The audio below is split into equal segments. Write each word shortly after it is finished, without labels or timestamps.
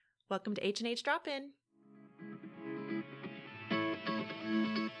Welcome to H&H Drop-In.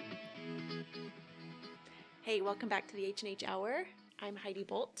 Hey, welcome back to the H&H Hour. I'm Heidi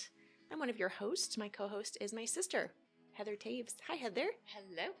Bolt. I'm one of your hosts. My co-host is my sister, Heather Taves. Hi, Heather.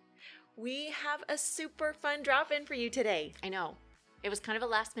 Hello. We have a super fun drop-in for you today. I know. It was kind of a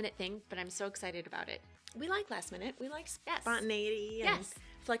last-minute thing, but I'm so excited about it. We like last minute. We like spontaneity and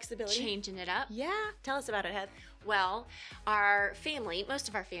flexibility. Changing it up. Yeah. Tell us about it, Heather. Well, our family, most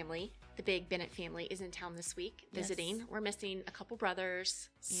of our family, the big Bennett family, is in town this week visiting. Yes. We're missing a couple brothers.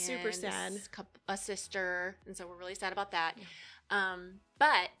 Super and sad. A sister, and so we're really sad about that. Yeah.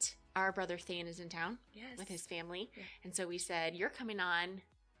 But our brother Than is in town with his family, and so we said, you're coming on,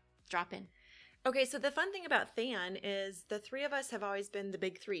 drop in. Okay, so the fun thing about Than is the three of us have always been the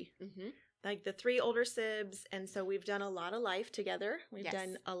big three. Mm-hmm. Like the three older sibs, and so we've done a lot of life together. We've Yes.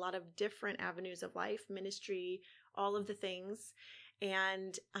 done a lot of different avenues of life, ministry, all of the things.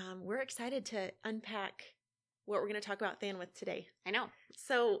 And we're excited to unpack what we're going to talk about Than with today. I know.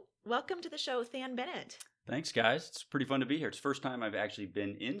 So welcome to the show, Than Bennett. Thanks, guys. It's pretty fun to be here. It's the first time I've actually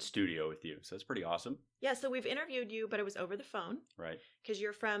been in studio with you, so that's pretty awesome. Yeah, so we've interviewed you, but it was over the phone. Right. Because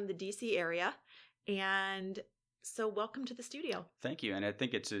you're from the D.C. area. And so welcome to the studio. Thank you. And I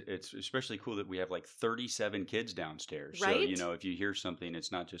think it's especially cool that we have like 37 kids downstairs. Right? So, you know, if you hear something,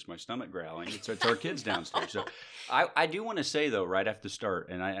 it's not just my stomach growling. It's our kids downstairs. So I do want to say, though, right after the start,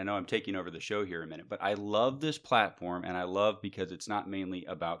 and I know I'm taking over the show here in a minute, but I love this platform, and I love because it's not mainly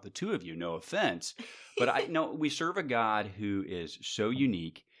about the two of you, no offense. But I know we serve a God who is so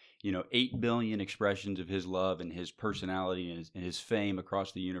unique. 8 billion expressions of his love and his personality and his fame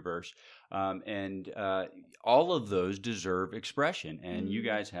across the universe. And all of those deserve expression. And you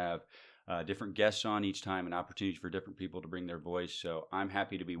guys have different guests on each time and opportunities for different people to bring their voice. So I'm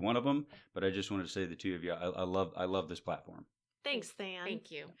happy to be one of them. But I just wanted to say to the two of you, I love this platform. Thanks, Than.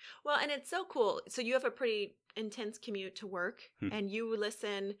 Thank you. Well, and it's so cool. So you have a pretty intense commute to work, and you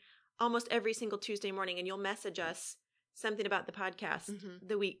listen almost every single Tuesday morning, and you'll message us something about the podcast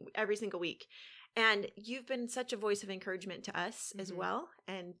every single week. And you've been such a voice of encouragement to us as well,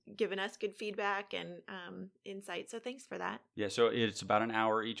 and given us good feedback and insight. So thanks for that. Yeah, so it's about an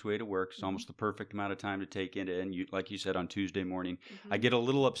hour each way to work. It's almost the perfect amount of time to take it in. Like you said, on Tuesday morning, I get a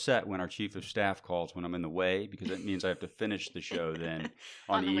little upset when our chief of staff calls when I'm in the way, because that means I have to finish the show then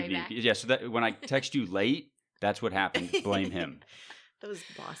on the evening. Yeah, so that when I text you late, that's what happened. Blame him. Those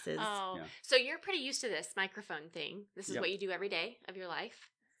bosses. Oh, Yeah. So you're pretty used to this microphone thing. This is what you do every day of your life.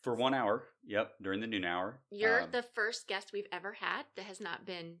 For 1 hour, during the noon hour. You're the first guest we've ever had that has not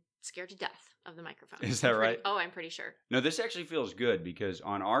been scared to death of the microphone. Is that right? I'm pretty sure. No, this actually feels good because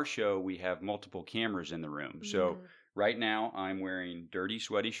on our show, we have multiple cameras in the room. So right now, I'm wearing dirty,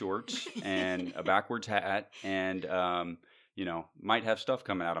 sweaty shorts and a backwards hat and, might have stuff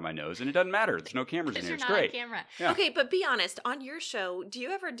coming out of my nose. And it doesn't matter. There's no cameras in here. It's great. On camera. Yeah. Okay, but be honest. On your show, do you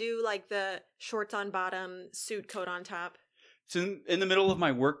ever do like the shorts on bottom, suit coat on top? It's in the middle of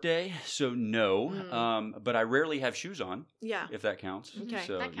my workday, so no. But I rarely have shoes on. Yeah. If that counts. Okay.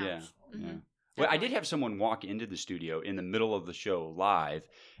 So, that counts. Yeah. Well, I did have someone walk into the studio in the middle of the show live,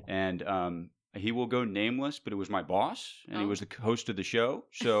 and he will go nameless, but it was my boss, and he was the host of the show,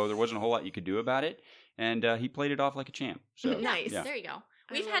 so there wasn't a whole lot you could do about it, and he played it off like a champ. So Nice. yeah. There you go.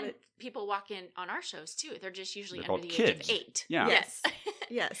 We've had people walk in on our shows too. They're just usually They're under called the kids. age of 8. Yeah. Yes.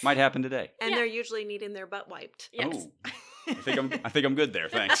 Yes. Might happen today. And they're usually needing their butt wiped. Yes. Oh, I think I'm good there.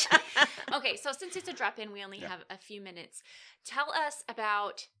 Thanks. Okay, so since it's a drop-in, we only have a few minutes. Tell us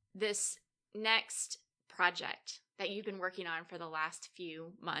about this next project that you've been working on for the last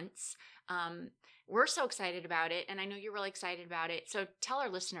few months. We're so excited about it, and I know you're really excited about it. So tell our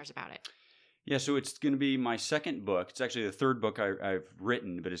listeners about it. Yeah, so it's going to be my second book. It's actually the third book I've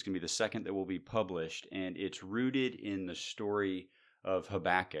written, but it's going to be the second that will be published. And it's rooted in the story of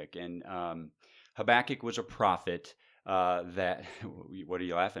Habakkuk. And Habakkuk was a prophet that, what are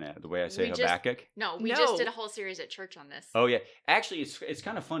you laughing at? The way I say Habakkuk? We just did a whole series at church on this. Oh, yeah. Actually, it's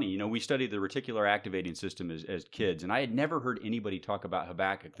kind of funny. We studied the reticular activating system as kids, and I had never heard anybody talk about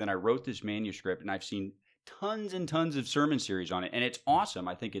Habakkuk. Then I wrote this manuscript, and I've seen tons and tons of sermon series on it, and it's awesome.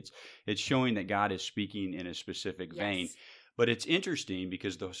 I think it's showing that God is speaking in a specific vein. But it's interesting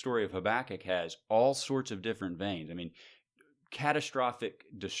because the story of Habakkuk has all sorts of different veins. I mean, catastrophic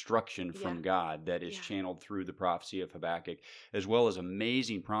destruction from God that is channeled through the prophecy of Habakkuk, as well as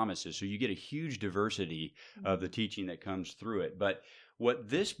amazing promises. So you get a huge diversity of the teaching that comes through it. But what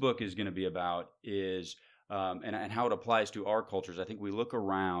this book is going to be about is and how it applies to our cultures. I think we look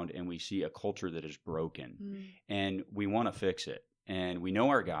around and we see a culture that is broken, and we want to fix it. And we know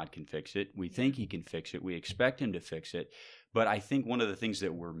our God can fix it. We think he can fix it. We expect him to fix it. But I think one of the things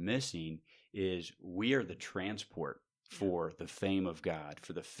that we're missing is we are the transport for the fame of God,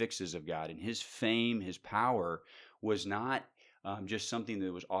 for the fixes of God. And his fame, his power was not just something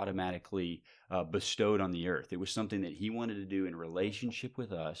that was automatically bestowed on the earth. It was something that he wanted to do in relationship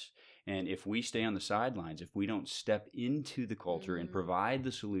with us. And if we stay on the sidelines, if we don't step into the culture and provide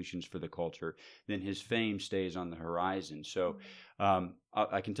the solutions for the culture, then his fame stays on the horizon. So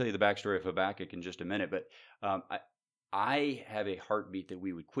I can tell you the backstory of Habakkuk in just a minute, but I have a heartbeat that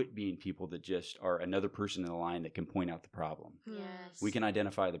we would quit being people that just are another person in the line that can point out the problem. Yes. We can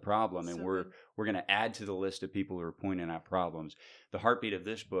identify the problem, and So we're good. going to add to the list of people who are pointing out problems. The heartbeat of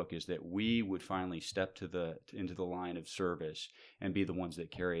this book is that we would finally step into the line of service and be the ones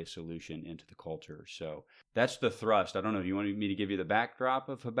that carry a solution into the culture. So that's the thrust. I don't know. Do you want me to give you the backdrop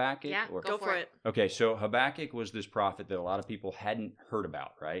of Habakkuk? Yeah, Go for it. Okay, so Habakkuk was this prophet that a lot of people hadn't heard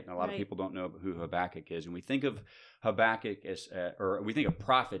about, right? And a lot of Right. people don't know who Habakkuk is. And we think of Habakkuk as, or we think of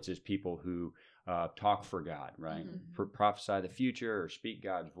prophets as people who talk for God, right? Prophesy the future or speak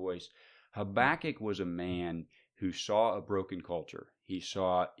God's voice. Habakkuk was a man who saw a broken culture. He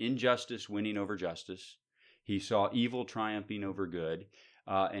saw injustice winning over justice. He saw evil triumphing over good.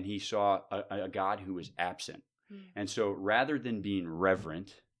 And he saw a God who was absent. And so rather than being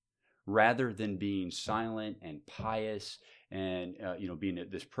reverent, rather than being silent and pious and being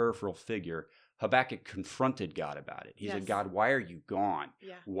this prayerful figure, Habakkuk confronted God about it. He said, God, why are you gone?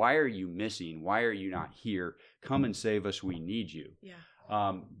 Yeah. Why are you missing? Why are you not here? Come and save us. We need you.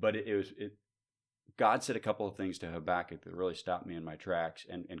 Yeah. But God said a couple of things to Habakkuk that really stopped me in my tracks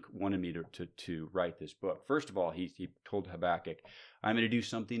and wanted me to write this book. First of all, he told Habakkuk, I'm going to do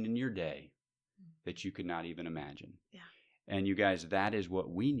something in your day that you could not even imagine. Yeah. And you guys, that is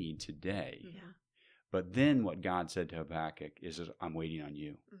what we need today. Yeah. But then what God said to Habakkuk is, I'm waiting on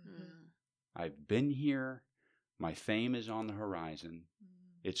you. I've been here. My fame is on the horizon.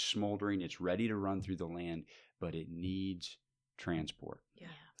 It's smoldering. It's ready to run through the land, but it needs transport.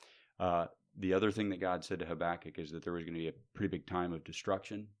 Yeah. The other thing that God said to Habakkuk is that there was going to be a pretty big time of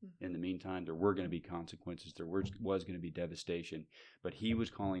destruction. In the meantime, there were going to be consequences. There was going to be devastation. But he was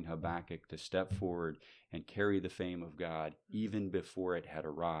calling Habakkuk to step forward and carry the fame of God even before it had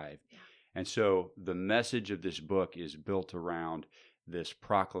arrived. Yeah. And so the message of this book is built around this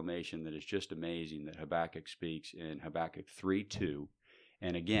proclamation that is just amazing that Habakkuk speaks in Habakkuk 3:2.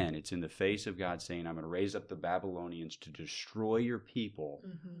 And again, it's in the face of God saying, I'm going to raise up the Babylonians to destroy your people,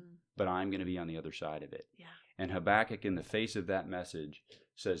 but I'm going to be on the other side of it. Yeah. And Habakkuk, in the face of that message,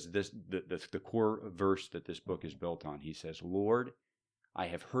 says this: the core verse that this book is built on. He says, Lord, I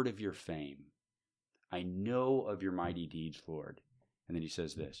have heard of your fame. I know of your mighty deeds, Lord. And then he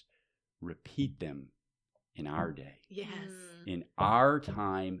says this: repeat them in our day. Yes. In our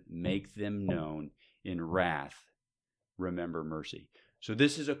time, make them known. In wrath, remember mercy. So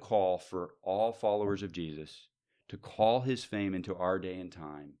this is a call for all followers of Jesus to call his fame into our day and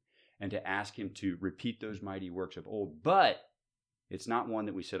time and to ask him to repeat those mighty works of old. But it's not one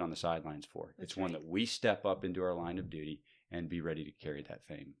that we sit on the sidelines for. That's it's one right. that we step up into our line of duty and be ready to carry that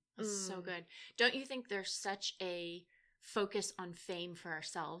fame. That's so good. Don't you think there's such a focus on fame for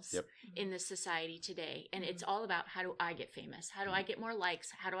ourselves in this society today? And it's all about, how do I get famous? How do I get more likes?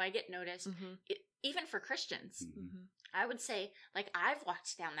 How do I get noticed? Even for Christians, I would say, like, I've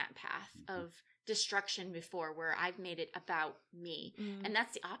walked down that path of destruction before where I've made it about me. And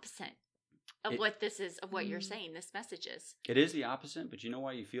that's the opposite of what this is, of what you're saying, this message is. It is the opposite, but you know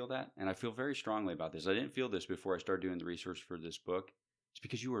why you feel that? And I feel very strongly about this. I didn't feel this before I started doing the research for this book. It's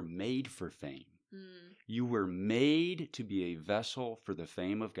because you were made for fame. You were made to be a vessel for the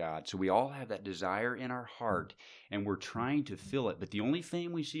fame of God. So we all have that desire in our heart, and we're trying to fill it. But the only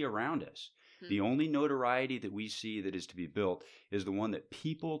fame we see around us, the only notoriety that we see that is to be built, is the one that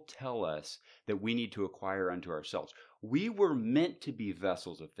people tell us that we need to acquire unto ourselves. We were meant to be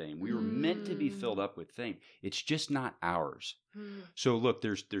vessels of fame. We were meant to be filled up with fame. It's just not ours. So look,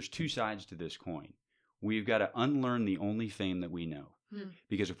 there's two sides to this coin. We've got to unlearn the only fame that we know.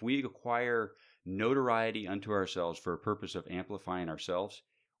 Because if we acquire notoriety unto ourselves for a purpose of amplifying ourselves,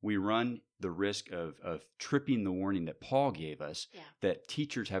 we run the risk of tripping the warning that Paul gave us, that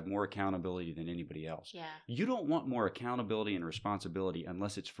teachers have more accountability than anybody else. Yeah. You don't want more accountability and responsibility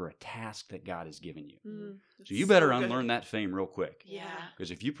unless it's for a task that God has given you. So you better unlearn that fame real quick. Yeah.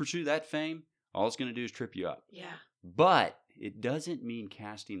 Because if you pursue that fame, all it's going to do is trip you up. Yeah. But it doesn't mean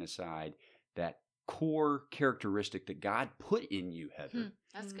casting aside that core characteristic that God put in you, Heather.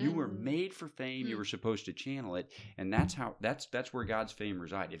 That's good. You were made for fame. You were supposed to channel it, and that's where God's fame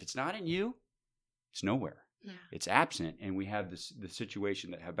resides. If it's not in you, it's nowhere. Yeah. It's absent, and we have the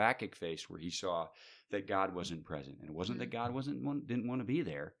situation that Habakkuk faced, where he saw that God wasn't present. And it wasn't that God didn't want to be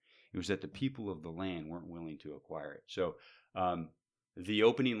there. It was that the people of the land weren't willing to acquire it. So the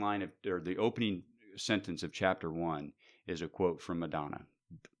opening the opening sentence of chapter 1 is a quote from Madonna,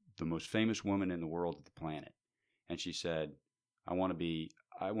 the most famous woman in the world of the planet. And she said, I want to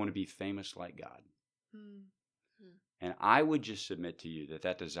be famous like God. And I would just submit to you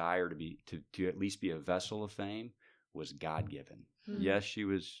that desire to at least be a vessel of fame was God-given. Yes, she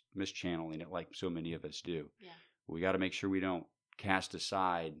was mischanneling it like so many of us do. Yeah. We got to make sure we don't cast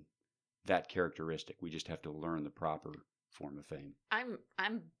aside that characteristic. We just have to learn the proper form of fame.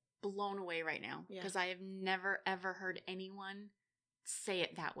 I'm blown away right now because I have never ever heard anyone say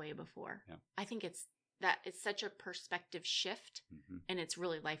it that way before. Yeah. I think it's such a perspective shift, and it's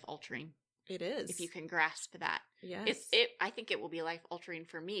really life altering. It is. If you can grasp that. Yes. I think it will be life altering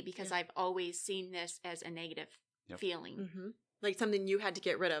for me because I've always seen this as a negative feeling. Like something you had to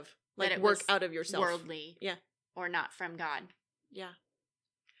get rid of. Like That it work was out of yourself. worldly. Yeah. Or not from God. Yeah.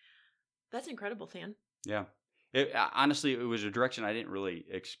 That's incredible, Than. Yeah. Honestly, it was a direction I didn't really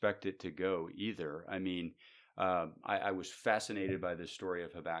expect it to go either. I mean, I was fascinated by this story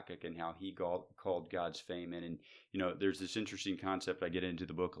of Habakkuk and how he called God's fame in. And, there's this interesting concept I get into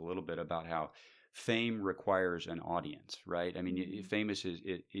the book a little bit about how fame requires an audience, right? I mean, famous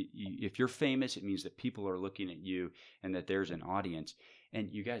if you're famous, it means that people are looking at you and that there's an audience. And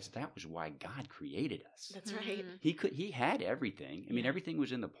you guys, that was why God created us. That's right. He had everything. I mean, everything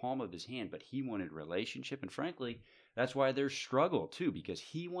was in the palm of his hand, but he wanted relationship. And frankly, that's why there's struggle too, because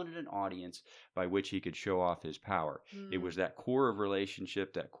he wanted an audience by which he could show off his power. It was that core of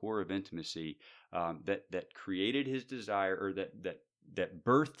relationship, that core of intimacy that created his desire, or that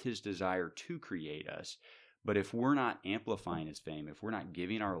birthed his desire to create us. But if we're not amplifying his fame, if we're not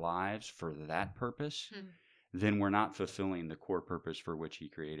giving our lives for that purpose, then we're not fulfilling the core purpose for which he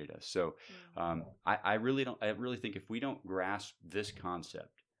created us. So I really think if we don't grasp this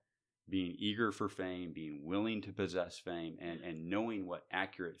concept, being eager for fame, being willing to possess fame, and knowing what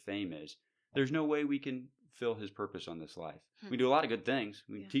accurate fame is, there's no way we can fulfill his purpose on this life. We do a lot of good things.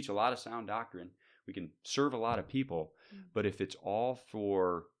 We teach a lot of sound doctrine. We can serve a lot of people. But if it's all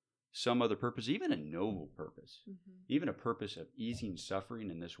for some other purpose, even a noble purpose, even a purpose of easing suffering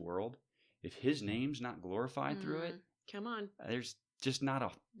in this world, if his name's not glorified through it, come on, there's just not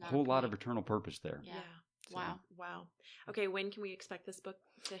a whole lot of eternal purpose there. Yeah. So, Wow. Okay, when can we expect this book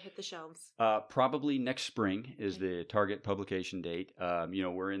to hit the shelves? Probably next spring is the target publication date.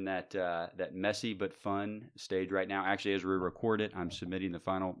 We're in that messy but fun stage right now. Actually, as we record it, I'm submitting the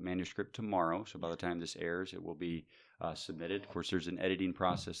final manuscript tomorrow. So by the time this airs, it will be submitted. Of course, there's an editing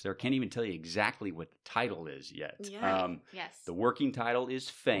process there. Can't even tell you exactly what the title is yet. Yeah. Yes. The working title is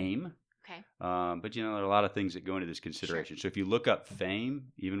Fame. Okay. But there are a lot of things that go into this consideration. Sure. So if you look up fame,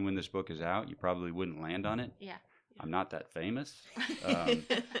 even when this book is out, you probably wouldn't land on it. Yeah. I'm not that famous. I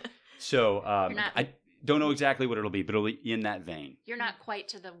don't know exactly what it'll be, but it'll be in that vein. You're not quite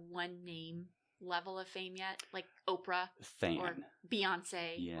to the one name level of fame yet, like Oprah Than. or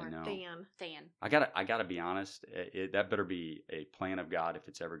Beyonce Yeah, or no. Than. I gotta be honest. That better be a plan of God if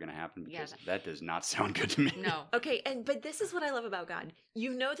it's ever going to happen, because that does not sound good to me. No. Okay, but this is what I love about God.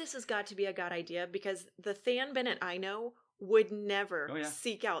 This has got to be a God idea, because the Than Bennett I know would never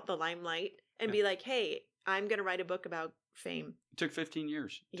seek out the limelight and be like, hey, I'm going to write a book about fame. It took 15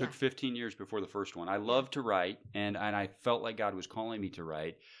 years. It took 15 years before the first one. I love to write, and I felt like God was calling me to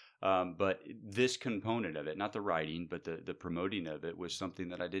write. But this component of it, not the writing, but the promoting of it, was something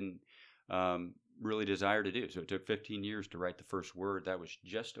that I didn't really desire to do. So it took 15 years to write the first word. That was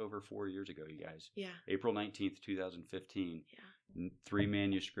just over 4 years ago, you guys. Yeah. April 19th, 2015. Yeah. 3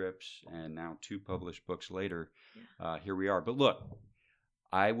 manuscripts and now 2 published books later. Yeah. Here we are. But look,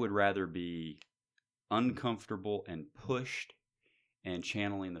 I would rather be uncomfortable and pushed and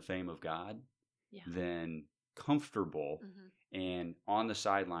channeling the fame of God than comfortable and on the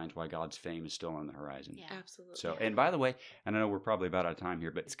sidelines while God's fame is still on the horizon. Yeah, absolutely. So, and by the way, and I know we're probably about out of time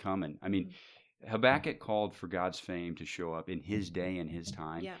here, but it's coming. I mean, Habakkuk called for God's fame to show up in his day and his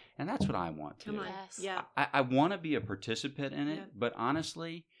time. Yeah. And that's what I want to. Come on. Yes. Yeah. I want to be a participant in it, but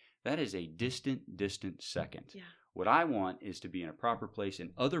honestly, that is a distant second. Yeah. What I want is to be in a proper place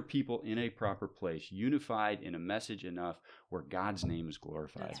and other people in a proper place, unified in a message enough where God's name is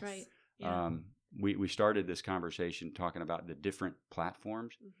glorified. That's right. Yeah. We started this conversation talking about the different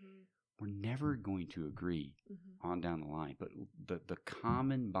platforms. We're never going to agree on down the line, but the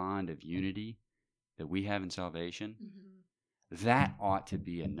common bond of unity that we have in salvation, that ought to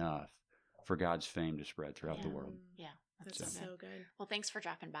be enough for God's fame to spread throughout the world. Yeah. That's so good. Well, thanks for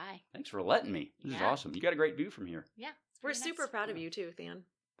dropping by. Thanks for letting me. This is awesome. You got a great view from here. Yeah. We're super proud of you too, Than.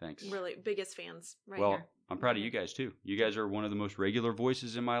 Thanks. Really biggest fans right well, here. I'm proud of you guys too. You guys are one of the most regular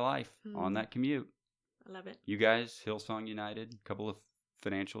voices in my life on that commute. I love it. You guys, Hillsong United, a couple of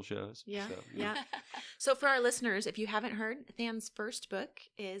financial shows. Yeah, so, yeah. So for our listeners, if you haven't heard, Than's first book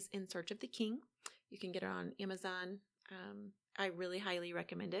is In Search of the King. You can get it on Amazon. I really highly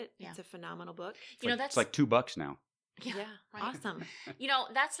recommend it. Yeah. It's a phenomenal book. It's like $2 now. Yeah, right. Awesome.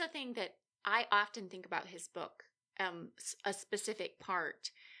 That's the thing that I often think about his book, a specific part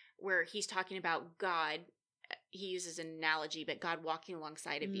where he's talking about God. He uses an analogy, but God walking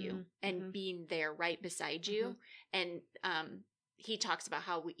alongside of you and being there right beside you. And he talks about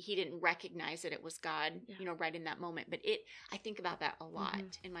how he didn't recognize that it was God, right in that moment. But I think about that a lot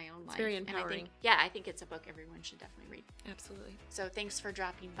in my own life. It's very empowering. I think it's a book everyone should definitely read. Absolutely. So thanks for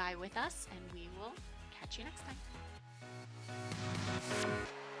dropping by with us, and we will catch you next time.